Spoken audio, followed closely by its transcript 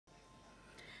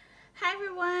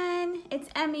It's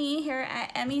Emmy here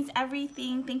at Emmy's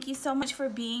Everything. Thank you so much for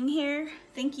being here.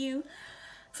 Thank you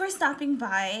for stopping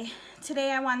by.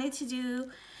 Today I wanted to do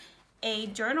a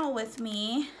journal with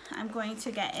me. I'm going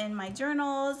to get in my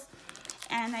journals,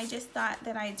 and I just thought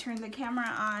that I'd turn the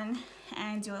camera on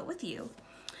and do it with you.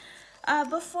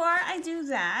 Before I do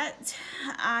that,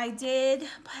 I did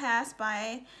pass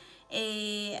by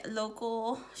a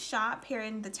local shop here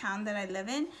in the town that I live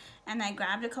in, and I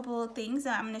grabbed a couple of things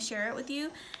that I'm going to share it with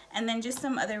you, and then just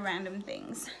some other random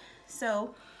things.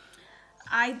 So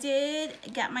I did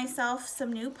get myself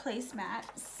some new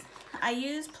placemats. I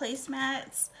use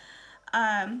placemats.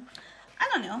 I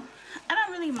don't know, I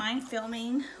don't really mind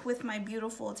filming with my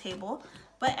beautiful table,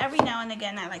 but every now and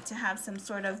again I like to have some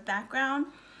sort of background.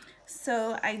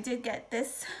 So I did get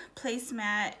this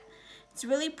placemat. It's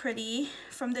really pretty,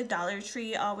 from the Dollar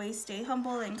Tree. Always stay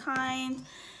humble and kind.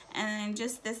 And then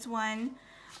just this one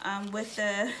with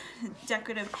the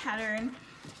decorative pattern.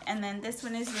 And then this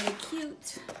one is really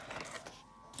cute.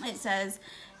 It says,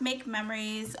 make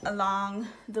memories along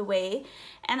the way.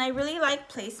 And I really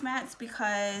like placemats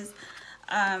because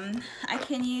I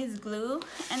can use glue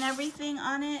and everything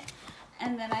on it,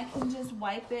 and then I can just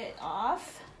wipe it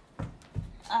off.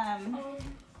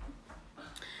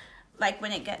 Like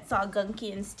when it gets all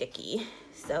gunky and sticky.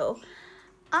 So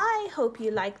I hope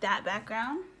you like that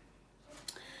background.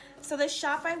 So the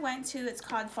shop I went to, it's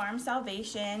called Farm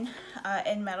Salvation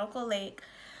in Medical Lake.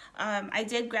 I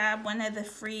did grab one of the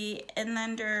free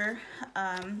Inlander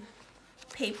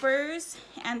papers,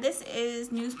 and this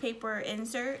is newspaper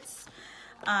inserts,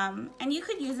 and you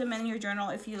could use them in your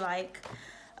journal if you like.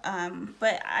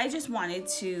 But I just wanted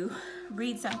to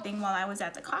read something while I was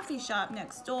at the coffee shop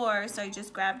next door, so I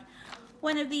just grabbed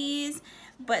one of these.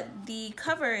 But the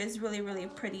cover is really, really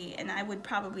pretty, and I would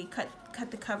probably cut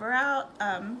the cover out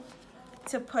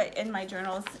to put in my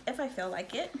journals if I feel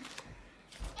like it.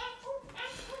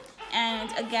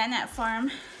 And again, at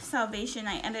Farm Salvation,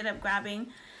 I ended up grabbing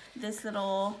this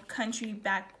little country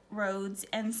back roads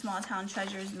and small town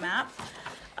treasures map.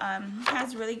 It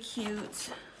has really cute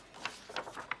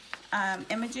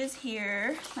images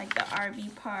here, like the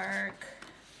RV park.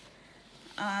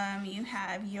 You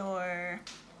have your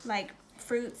like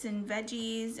fruits and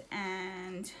veggies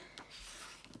and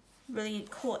really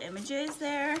cool images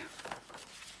there.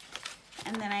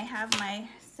 And then I have my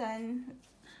son,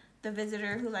 the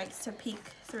visitor, who likes to peek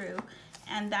through,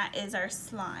 and that is our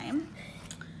slime.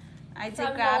 I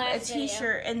did grab a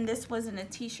t-shirt, and this wasn't a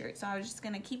t-shirt, so I was just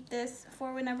gonna keep this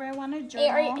for whenever I want to journal.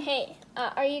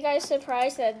 Are you guys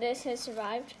surprised that this has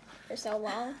survived for so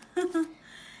long?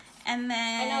 And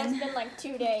then I know it's been like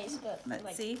 2 days, but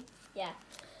let's see. Yeah.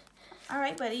 All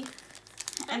right, buddy.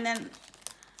 And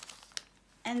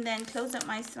then close up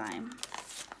my slime.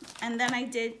 And then I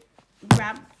did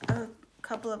grab a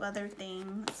couple of other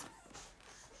things.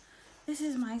 This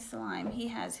is my slime. He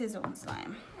has his own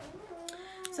slime.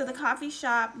 So the coffee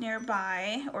shop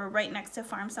nearby, or right next to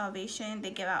Farm Salvation,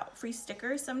 they give out free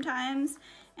stickers sometimes,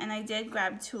 and I did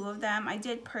grab 2 of them. I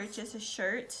did purchase a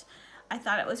shirt. I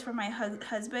thought it was for my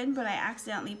husband, but I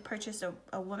accidentally purchased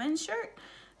a woman's shirt,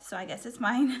 so I guess it's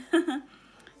mine.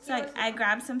 So I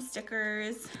grabbed some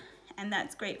stickers, and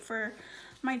that's great for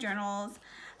my journals.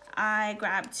 I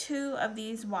grabbed 2 of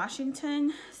these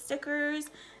Washington stickers.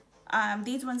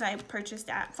 These ones I purchased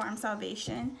at Farm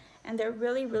Salvation, and they're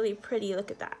really, really pretty. Look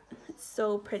at that. It's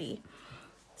so pretty.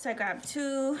 So I grabbed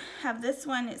 2. Have this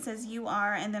one. It says "You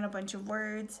Are," and then a bunch of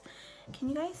words. Can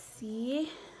you guys see?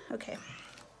 Okay.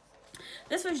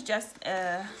 This was just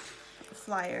a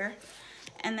flyer.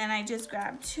 And then I just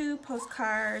grabbed 2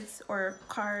 postcards or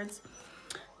cards.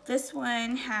 This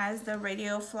one has the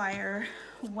radio flyer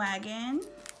wagon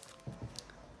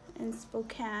in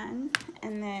Spokane,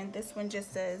 and then this one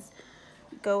just says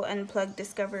 "Go unplug,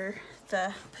 discover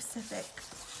the Pacific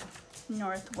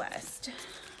Northwest."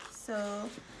 So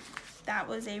that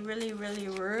was a really, really,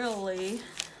 really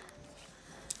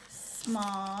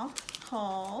small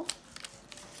haul.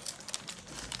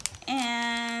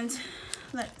 And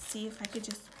let's see if I could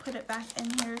just put it back in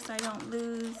here so I don't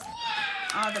lose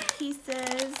all the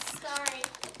pieces. Sorry.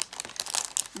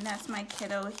 And that's my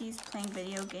kiddo. He's playing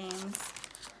video games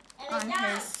on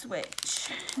his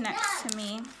Switch next to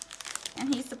me,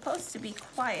 and he's supposed to be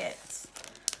quiet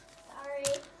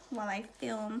while I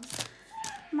film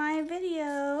my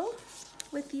video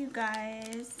with you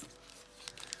guys.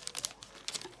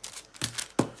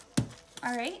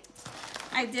 All right,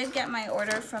 I did get my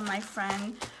order from my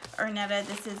friend Ernetta.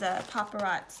 This is a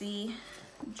paparazzi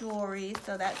jewelry,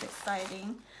 so that's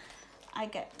exciting. I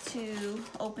get to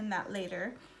open that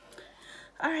later.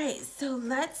 All right, so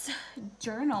let's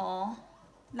journal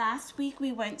Last week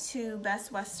we went to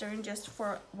Best Western just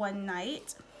for one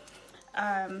night,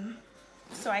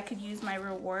 so I could use my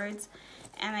rewards,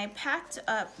 and I packed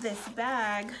up this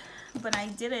bag, but I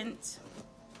didn't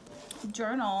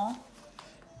journal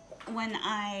when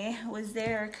I was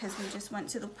there because we just went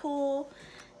to the pool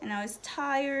and I was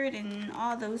tired and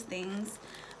all those things.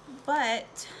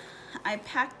 But I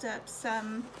packed up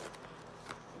some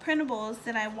printables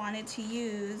that I wanted to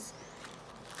use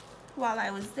while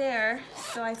I was there,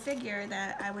 so I figured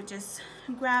that I would just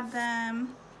grab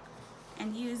them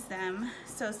and use them.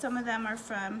 So some of them are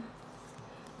from,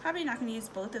 probably not going to use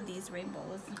both of these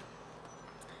rainbows.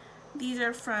 These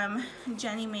are from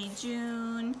Jenny May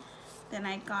June. Then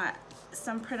I got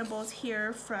some printables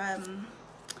here from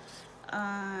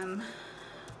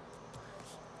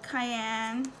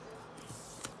Cayenne.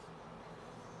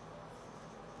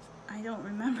 I don't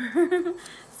remember.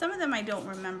 Some of them I don't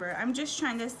remember. I'm just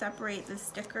trying to separate the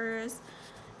stickers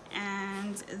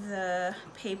and the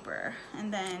paper.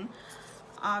 And then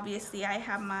obviously I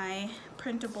have my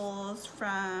printables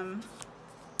from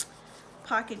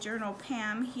Pocket Journal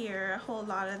Pam here, a whole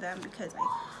lot of them because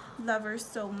I love her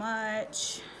so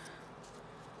much.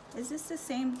 Is this the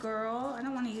same girl? I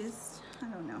don't want to use, I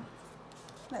don't know.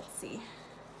 Let's see.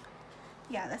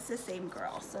 Yeah, that's the same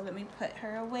girl. So let me put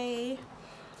her away.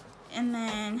 And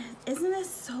then, isn't this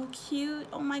so cute?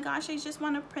 Oh my gosh, I just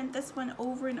want to print this one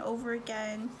over and over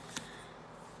again.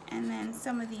 And then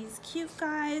some of these cute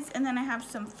guys. And then I have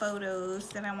some photos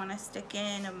that I want to stick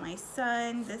in of my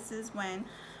son. This is when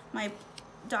my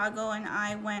doggo and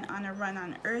I went on a run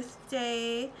on Earth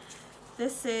Day.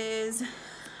 This is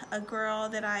a girl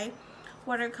that I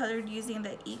watercolored using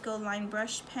the Eco Line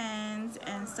brush pens,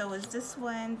 and so is this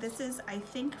one. This is, I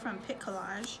think, from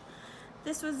PicCollage.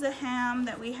 This was the ham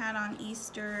that we had on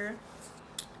Easter.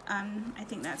 I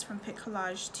think that's from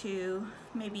PicCollage too,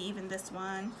 maybe even this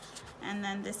one. And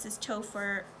then this is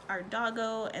Topher, our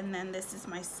doggo, and then this is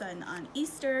my son on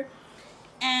Easter.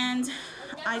 And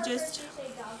I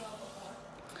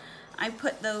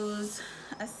put those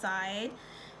aside,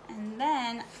 and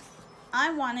then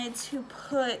I wanted to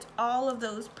put all of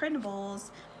those printables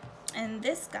in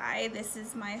this guy. This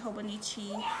is my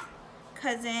Hobonichi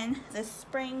Cousin, the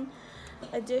spring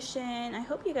edition. I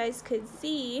hope you guys could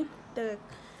see the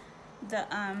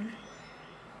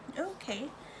okay.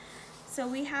 So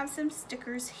we have some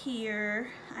stickers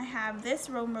here. I have this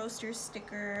Rome Roaster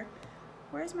sticker.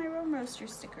 Where's my Rome Roaster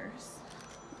stickers?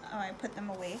 Oh, I put them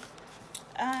away.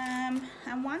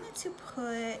 I wanted to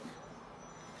put,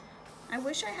 I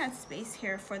wish I had space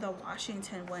here for the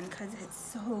Washington one because it's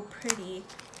so pretty,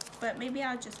 but maybe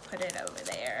I'll just put it over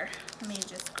there. Let me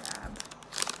just grab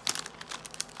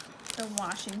the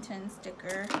Washington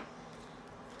sticker.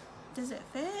 Does it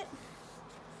fit?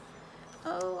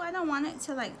 Oh, I don't want it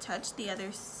to like touch the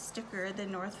other sticker, the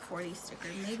North 40 sticker.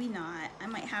 Maybe not. I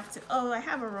might have to, oh, I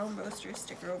have a Rome Roaster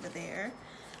sticker over there.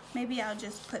 Maybe I'll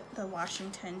just put the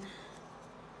Washington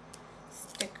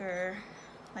sticker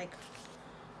like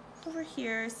over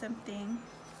here or something.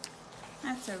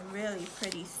 That's a really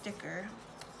pretty sticker.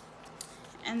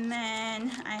 And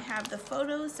then I have the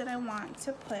photos that I want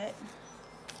to put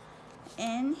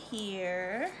in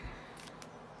here.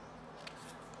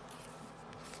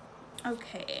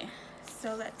 Okay,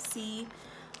 so let's see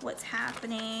what's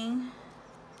happening.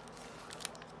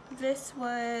 This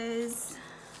was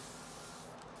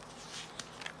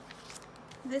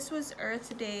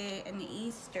Earth Day and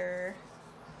Easter.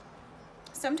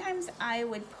 Sometimes I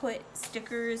would put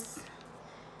stickers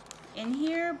in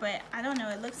here, but I don't know.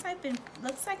 It looks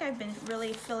like I've been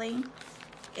really filling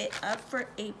it up for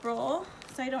April,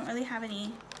 so I don't really have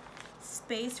any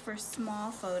space for small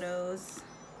photos.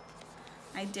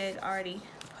 I did already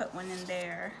put one in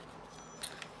there.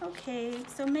 Okay,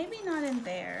 so maybe not in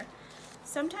there.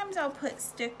 Sometimes I'll put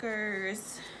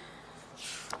stickers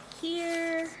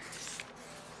here.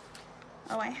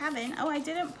 Oh, I haven't. Oh, I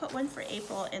didn't put one for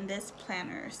April in this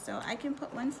planner, so I can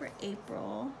put one for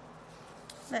April.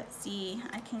 Let's see,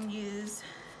 I can use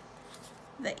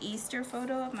the Easter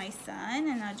photo of my son,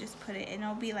 and I'll just put it in.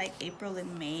 It'll be like April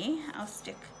and May. I'll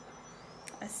stick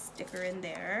a sticker in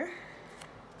there.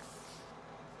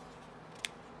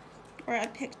 Or a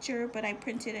picture, but I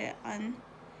printed it on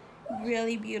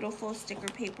really beautiful sticker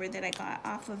paper that I got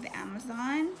off of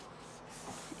Amazon.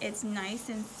 It's nice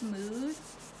and smooth.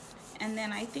 And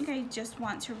then I think I just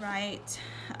want to write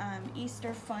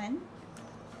Easter fun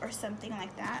or something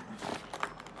like that.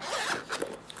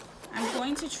 I'm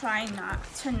going to try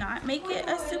not make it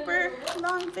a super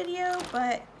long video,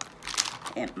 but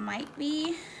it might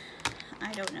be.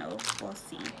 I don't know. We'll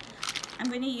see. I'm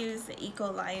going to use the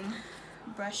Eco Line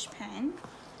brush pen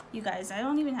You guys, I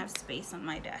don't even have space on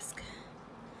my desk.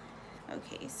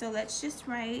 Okay, so let's just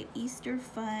write Easter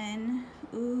fun.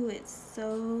 Ooh, it's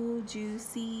so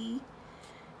juicy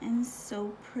and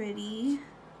so pretty.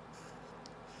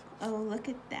 Oh, look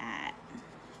at that.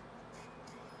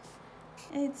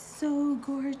 It's so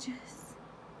gorgeous.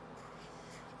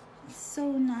 It's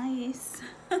so nice.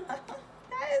 That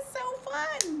is so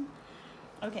fun.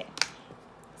 Okay,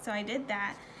 so I did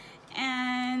that.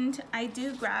 And I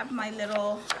do grab my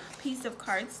little piece of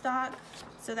cardstock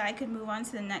so that I could move on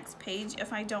to the next page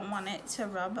if I don't want it to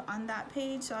rub on that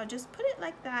page. So I'll just put it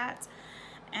like that,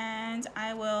 and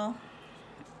I will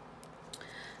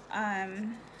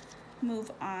move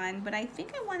on. But I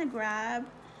think I want to grab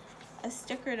a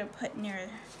sticker to put near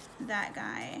that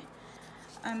guy.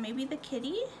 Maybe the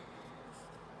kitty?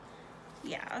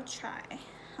 Yeah, I'll try.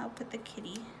 I'll put the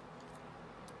kitty.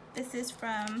 This is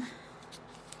from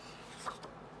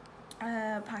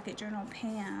Pocket Journal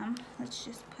Pam. Let's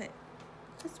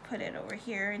put it over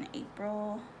here in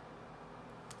April.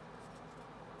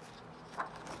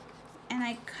 And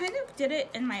I kind of did it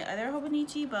in my other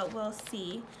Hobonichi, but we'll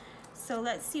see. So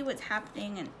let's see what's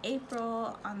happening in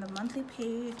April on the monthly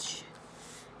page.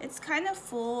 It's kind of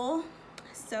full,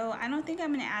 so I don't think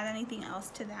I'm gonna add anything else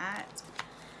to that.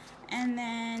 And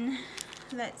then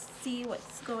let's see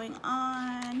what's going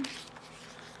on.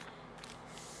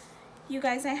 You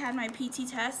guys, I had my PT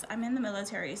test. I'm in the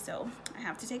military, so I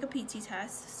have to take a PT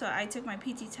test. So I took my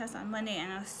PT test on Monday,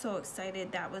 and I was so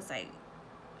excited. That was like,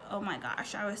 oh my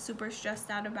gosh, I was super stressed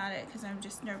out about it because I'm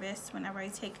just nervous whenever I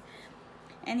take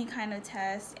any kind of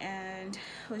test, and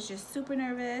was just super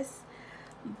nervous.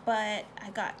 But I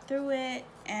got through it,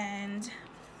 and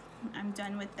I'm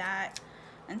done with that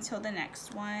until the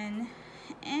next one.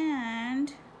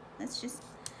 And let's just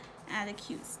add a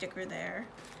cute sticker there,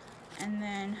 and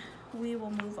then we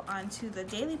will move on to the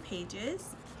daily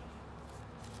pages.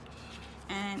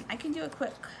 And I can do a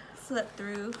quick flip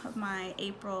through of my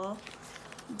April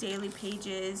daily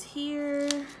pages here,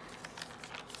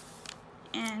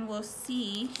 and we'll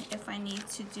see if I need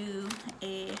to do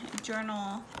a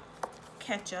journal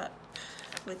catch up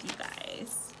with you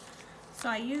guys. So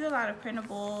I use a lot of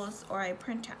printables, or I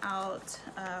print out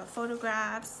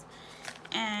photographs,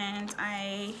 and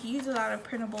I use a lot of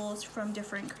printables from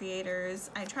different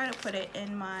creators. I try to put it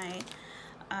in my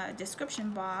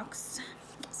description box.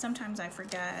 Sometimes I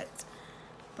forget,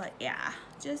 but yeah,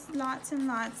 just lots and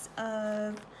lots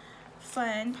of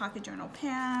fun. Pocket Journal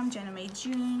Pam, Jenna Mae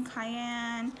June,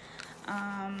 Cayenne.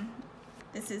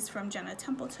 This is from Jenna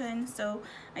Templeton. So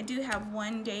I do have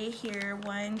one day here,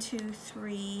 1, 2,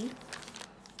 3,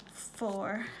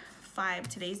 4, 5.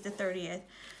 Today's the 30th.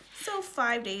 So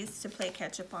 5 days to play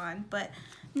catch up on, but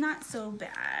not so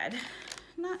bad.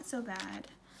 Not so bad.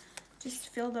 Just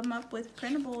fill them up with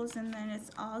printables, and then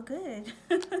it's all good.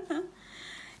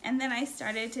 And then I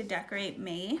started to decorate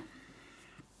May.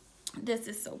 This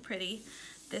is so pretty.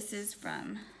 This is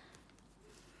from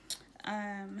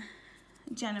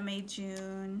Jenna Mae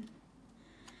June.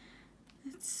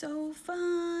 It's so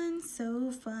fun, so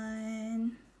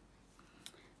fun.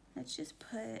 Let's just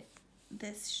put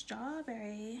this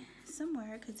strawberry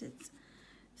somewhere because it's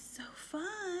so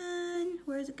fun.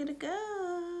 Where's it gonna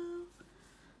go?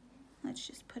 Let's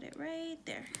just put it right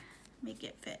there. Make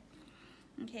it fit.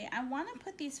 Okay, I want to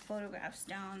put these photographs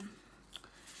down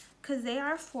because they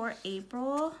are for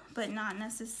April, but not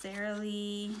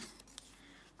necessarily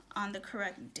on the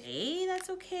correct day. That's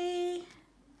okay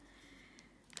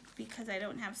because I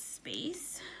don't have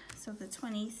space. So the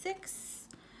 26th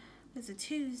is a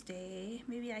Tuesday.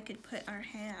 Maybe I could put our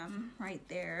ham right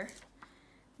there,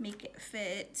 make it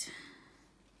fit.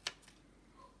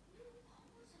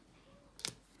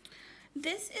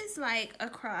 This is like a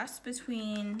cross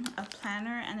between a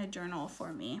planner and a journal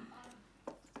for me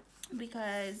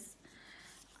because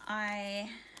I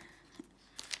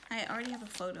already have a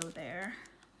photo there,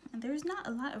 and there's not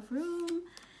a lot of room.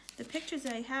 The pictures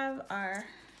I have are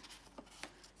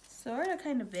sort of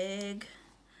kind of big.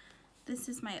 This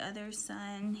is my other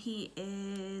son. He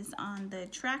is on the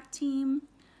track team,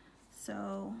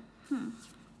 so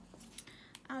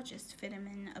I'll just fit him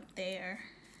in up there.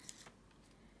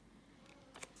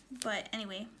 But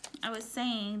anyway, I was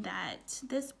saying that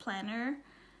this planner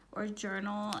or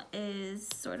journal is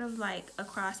sort of like a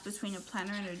cross between a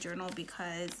planner and a journal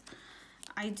because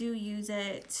I do use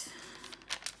it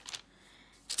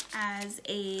as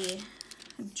a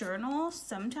journal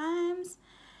sometimes,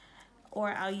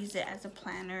 or I'll use it as a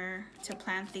planner to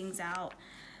plan things out.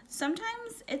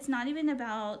 Sometimes it's not even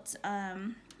about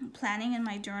planning in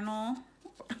my journal.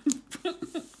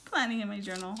 Planning in my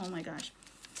journal, oh my gosh.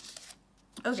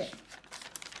 Okay,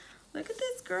 Look at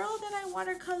this girl that I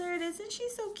watercolored. Isn't she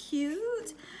so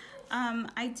cute?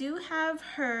 I do have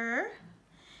her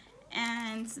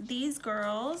and these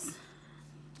girls.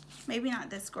 Maybe not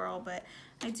this girl, but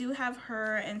I do have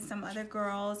her and some other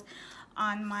girls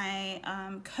on my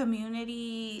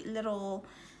community little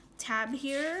tab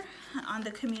here, on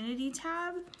the community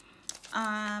tab.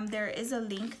 There is a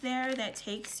link there that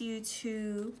takes you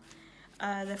to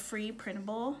the free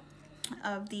printable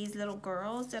of these little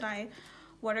girls that I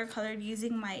watercolored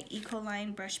using my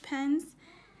Ecoline brush pens.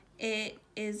 It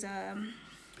is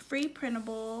free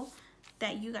printable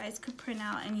that you guys could print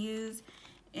out and use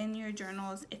in your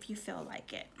journals if you feel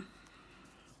like it.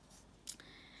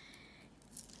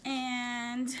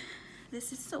 And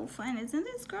this is so fun. Isn't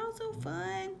this girl so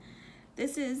fun?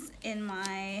 This is in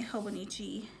my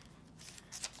Hobonichi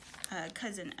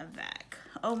Cousin Avec.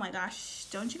 Oh my gosh,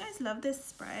 don't you guys love this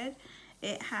spread?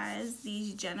 It has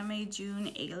these Jenna May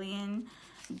June alien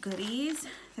goodies.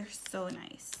 They're so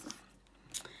nice.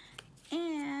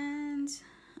 And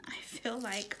I feel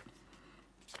like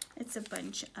it's a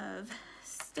bunch of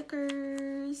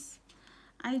stickers.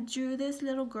 I drew this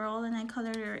little girl and I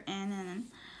colored her in, and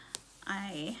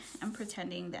I am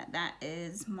pretending that that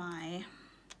is my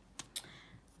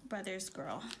brother's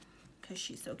girl because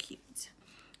she's so cute.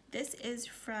 This is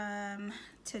from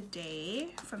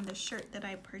today, from the shirt that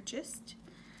I purchased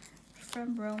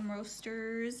from Rome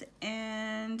Roasters,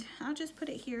 and I'll just put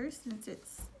it here since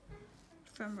it's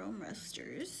from Rome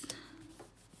Roasters.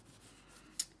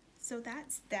 So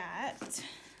that's that.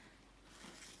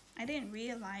 I didn't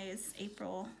realize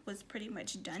April was pretty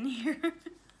much done here.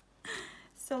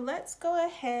 So let's go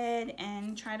ahead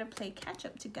and try to play catch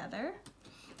up together.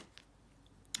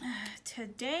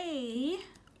 Today,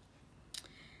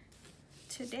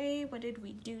 what did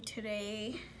we do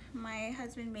today? My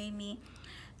husband made me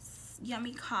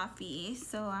yummy coffee,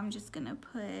 so I'm just gonna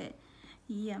put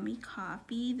yummy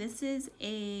coffee. This is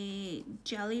a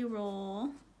jelly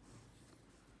roll,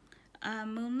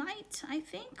 Moonlight, I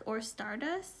think, or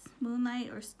Stardust, Moonlight,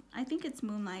 or I think it's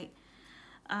Moonlight.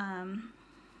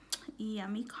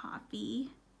 Yummy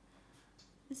coffee.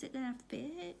 Is it gonna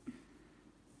fit?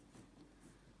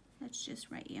 Let's just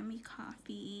write yummy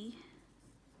coffee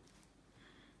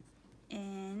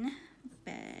in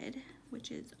bed,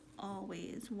 which is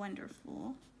always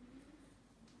wonderful.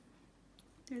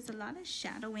 There's a lot of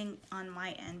shadowing on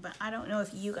my end, but I don't know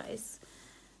if you guys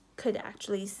could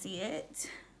actually see it.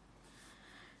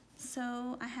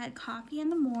 So I had coffee in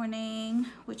the morning,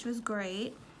 which was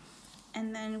great.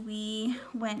 And then we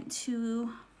went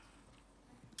to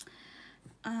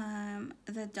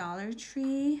the Dollar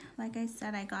Tree. Like I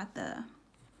said, I got the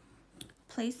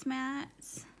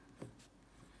placemats.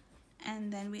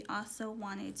 And then we also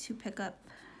wanted to pick up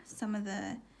some of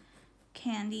the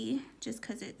candy just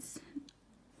because it's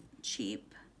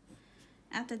cheap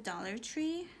at the Dollar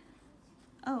Tree.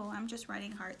 Oh, I'm just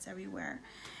writing hearts everywhere.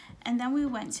 And then we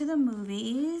went to the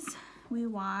movies. We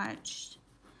watched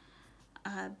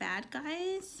Bad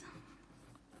Guys.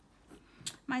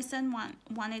 My son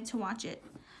wanted to watch it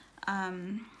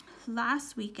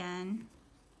last weekend,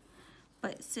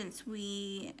 but since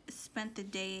we spent the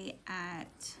day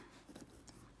at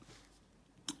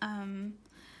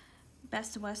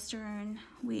Best Western,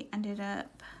 we ended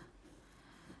up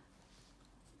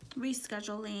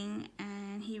rescheduling,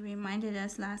 and he reminded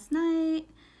us last night,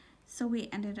 so we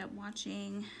ended up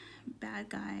watching Bad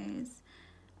Guys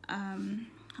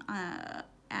at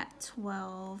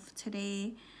 12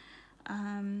 today.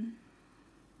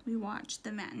 We watched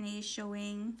the matinee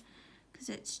showing because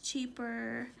it's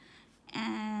cheaper,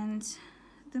 and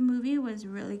the movie was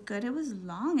really good. It was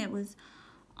long. It was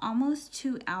almost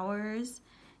 2 hours,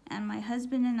 and my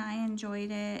husband and I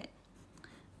enjoyed it.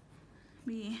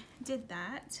 We did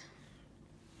that.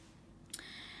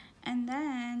 And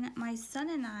then my son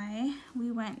and I,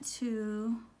 we went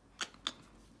to,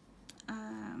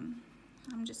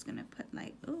 I'm just gonna put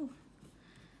like, ooh,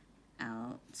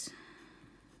 out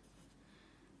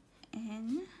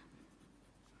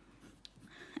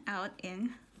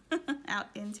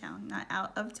in town, not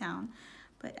out of town,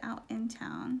 but out in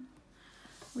town.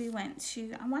 We went to,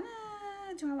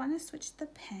 do I wanna switch the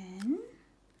pen?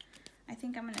 I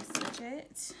think I'm gonna switch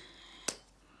it.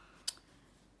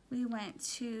 We went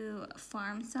to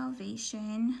Farm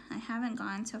Salvation. I haven't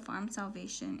gone to Farm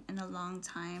Salvation in a long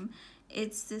time.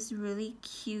 It's this really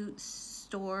cute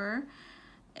store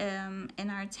in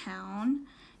our town,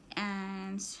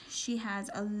 and she has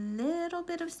a little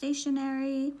bit of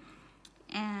stationery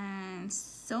and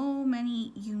so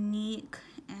many unique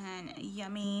and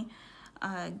yummy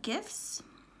gifts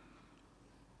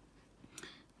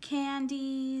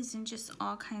candies and just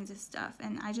all kinds of stuff.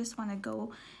 And I just want to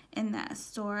go in that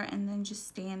store and then just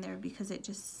stay in there because it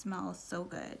just smells so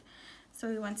good. So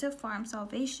we went to Farm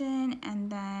Salvation, and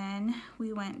then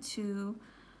we went to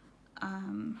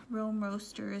Rome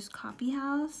Roasters Coffee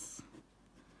House.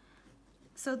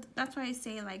 So that's why I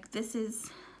say, like, this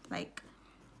is like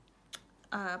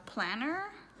a planner.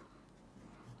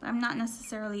 I'm not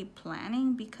necessarily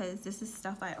planning because this is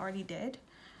stuff I already did.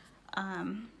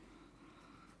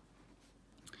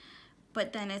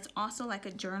 But then it's also like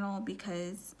a journal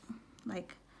because,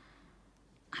 like,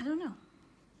 I don't know,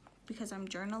 because I'm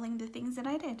journaling the things that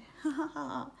I did.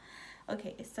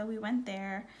 Okay, so we went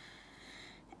there,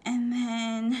 and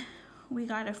then we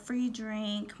got a free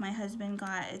drink. My husband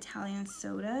got Italian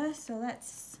soda. So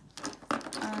let's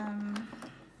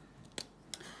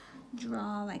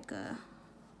draw like a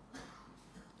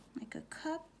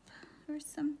cup or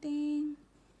something.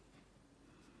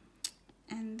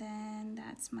 And then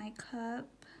that's my cup.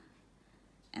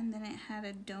 And then it had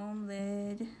a dome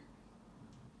lid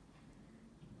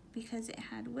because it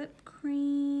had whipped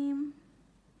cream,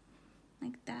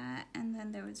 like that. And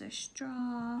then there was a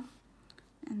straw,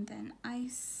 and then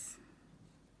ice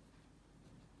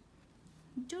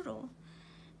doodle.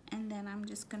 And then I'm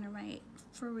just gonna write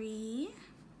free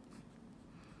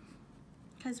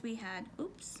because we had,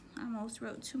 oops, I almost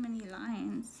wrote too many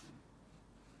lines.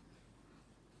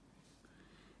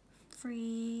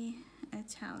 Free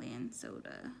Italian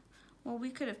soda. Well, we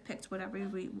could have picked whatever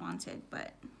we wanted,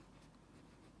 but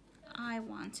I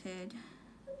wanted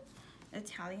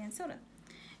Italian soda.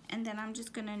 And then I'm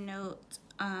just gonna note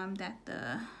that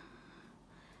the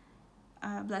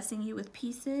Blessing You with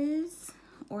Pieces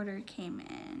order came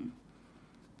in.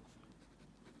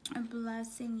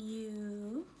 Blessing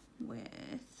You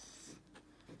with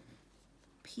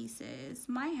Pieces.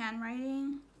 My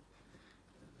handwriting,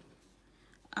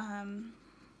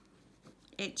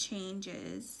 it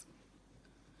changes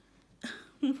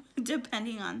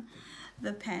depending on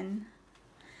the pen.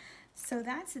 So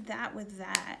that's that with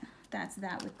that. That's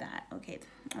that with that. Okay,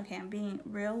 I'm being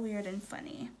real weird and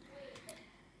funny.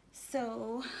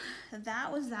 So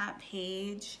that was that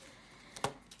page.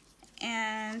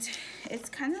 And it's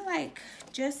kind of like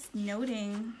just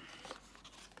noting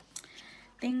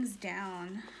things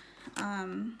down.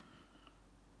 I'm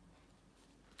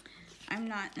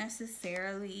not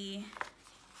necessarily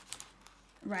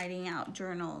writing out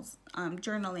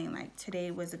journaling like today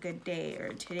was a good day or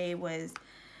today was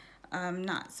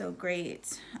not so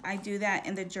great. I do that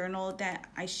in the journal that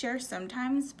I share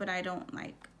sometimes, but I don't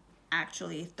like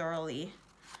actually thoroughly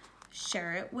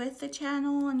share it with the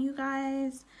channel and you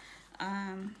guys,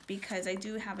 because I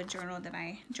do have a journal that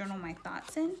I journal my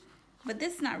thoughts in, but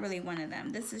this is not really one of them.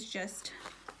 This is just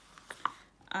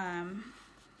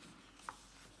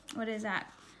what is that?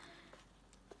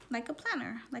 Like a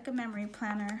planner, like a memory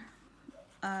planner.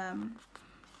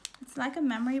 It's like a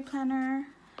memory planner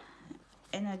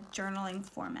in a journaling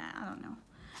format. I don't know.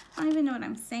 I don't even know what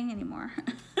I'm saying anymore.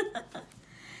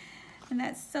 And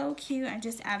that's so cute. I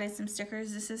just added some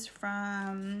stickers. This is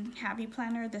from Happy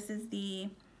Planner. This is the,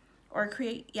 or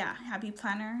Create, yeah, Happy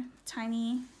Planner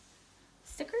tiny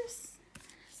stickers.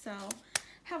 So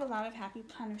I have a lot of Happy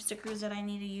Planner stickers that I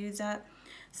need to use up.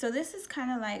 So this is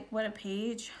kind of like what a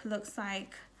page looks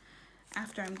like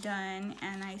after I'm done.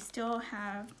 And I still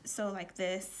have, so like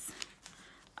this,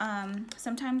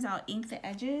 sometimes I'll ink the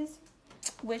edges,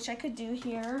 which I could do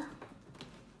here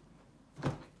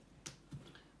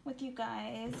with you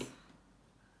guys.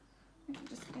 I'm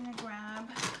just gonna grab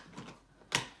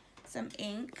some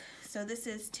ink. So this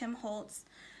is Tim Holtz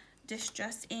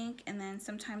Distress ink, and then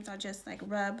sometimes I'll just like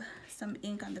rub some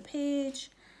ink on the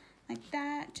page like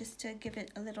that, just to give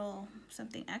it a little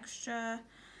something extra,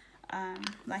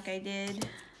 like I did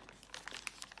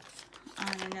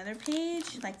on another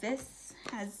page. Like this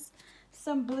has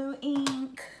some blue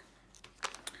ink,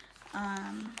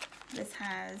 this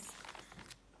has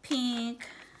pink,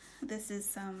 this is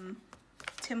some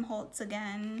Tim Holtz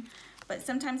again. But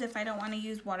sometimes if I don't want to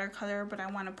use watercolor but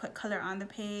I want to put color on the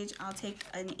page, I'll take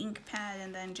an ink pad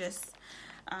and then just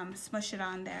smush it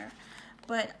on there.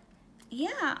 But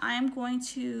yeah, I'm going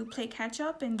to play catch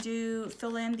up and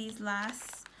fill in these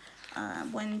last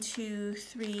 1, 2,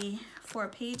 3, 4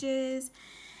 pages,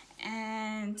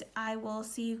 and I will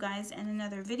see you guys in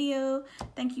another video.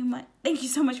 Thank you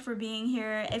so much for being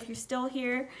here. If you're still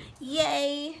here,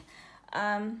 yay!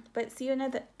 But see you in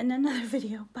another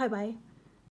video. Bye bye.